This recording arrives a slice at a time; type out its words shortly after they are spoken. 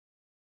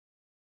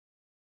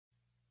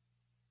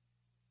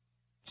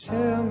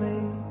Tell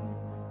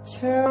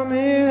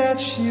me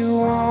that you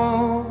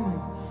want me,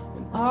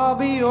 and I'll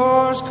be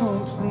yours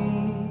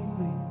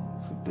completely,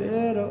 for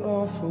better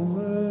or for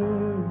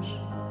worse.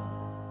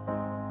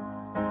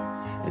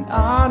 And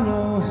I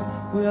know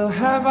we'll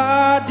have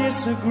our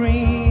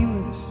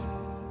disagreements,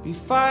 be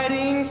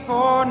fighting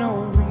for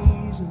no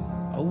reason.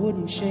 I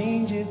wouldn't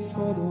change it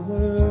for the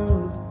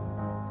world.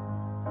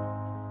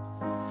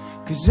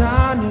 'Cause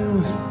I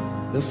knew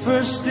the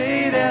first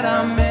day that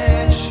I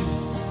met you,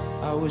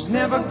 I was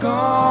never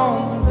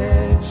gonna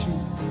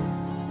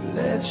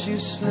let you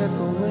slip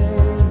away.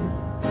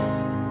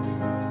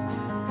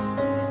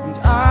 And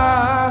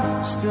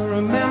I still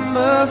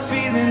remember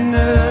feeling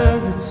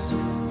nervous,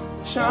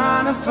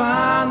 trying to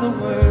find the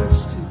words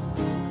to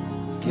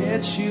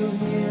get you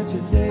here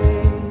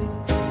today.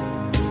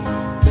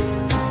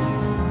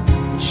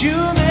 But you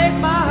make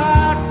my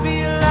heart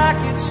feel like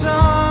it's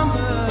summer,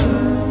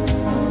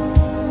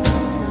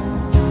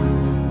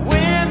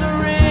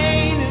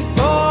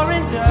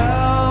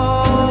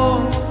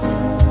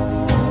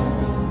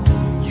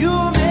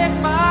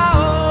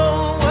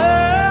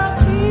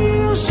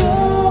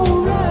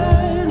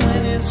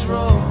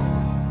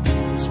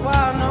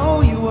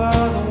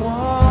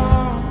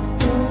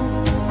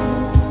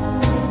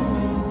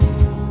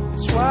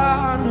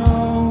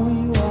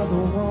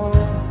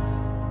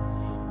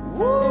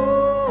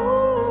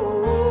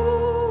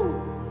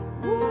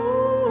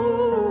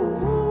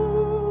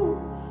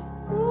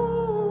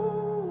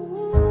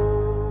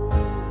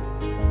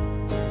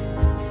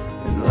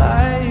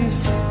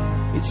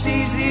 it's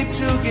easy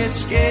to get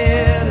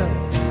scared of,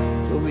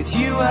 but with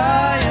you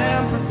I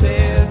am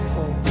prepared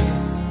for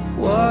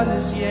what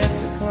is yet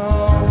to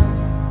come.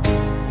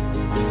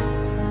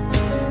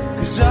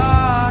 'Cause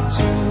our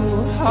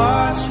two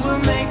hearts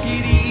will make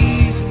it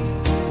easy,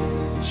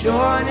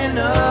 joining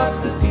up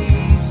the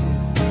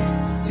pieces,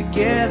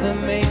 together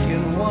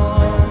making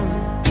one.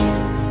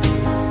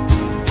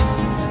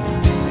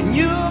 And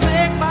you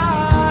make my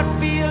heart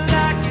feel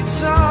like it's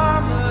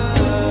summer,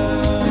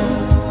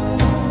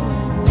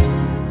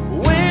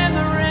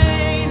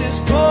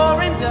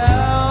 pouring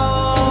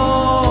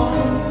down.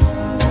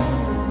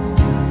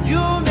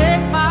 You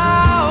make my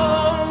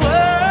whole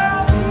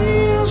world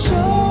feel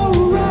so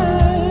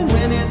right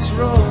when it's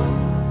wrong.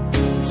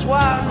 That's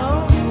why I know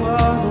you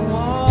are the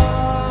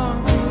one.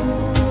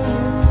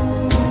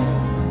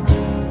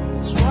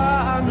 That's why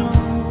I know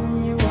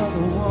you are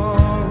the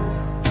one.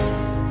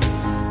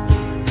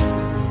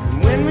 And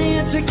when we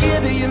are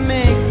together, you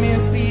make me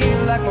feel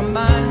like my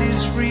mind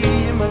is free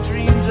and my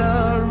dreams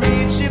are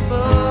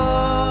reachable.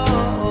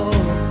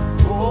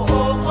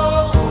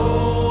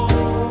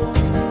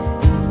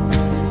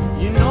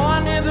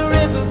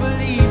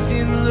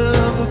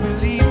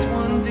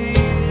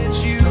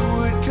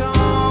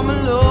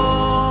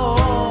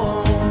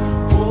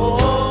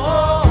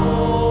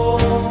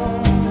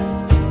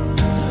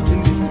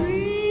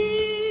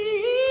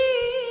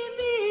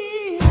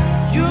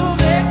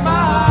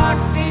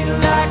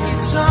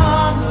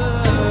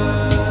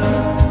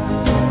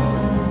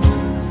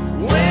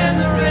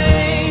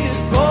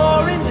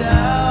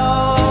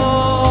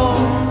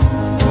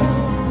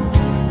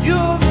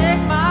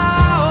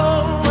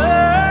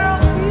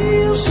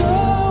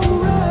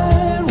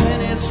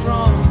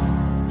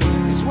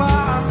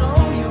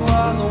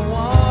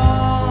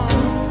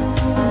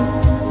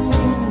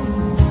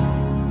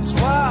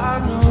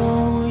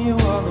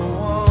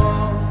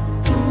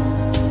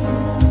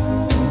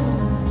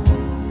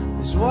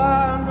 Why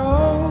I know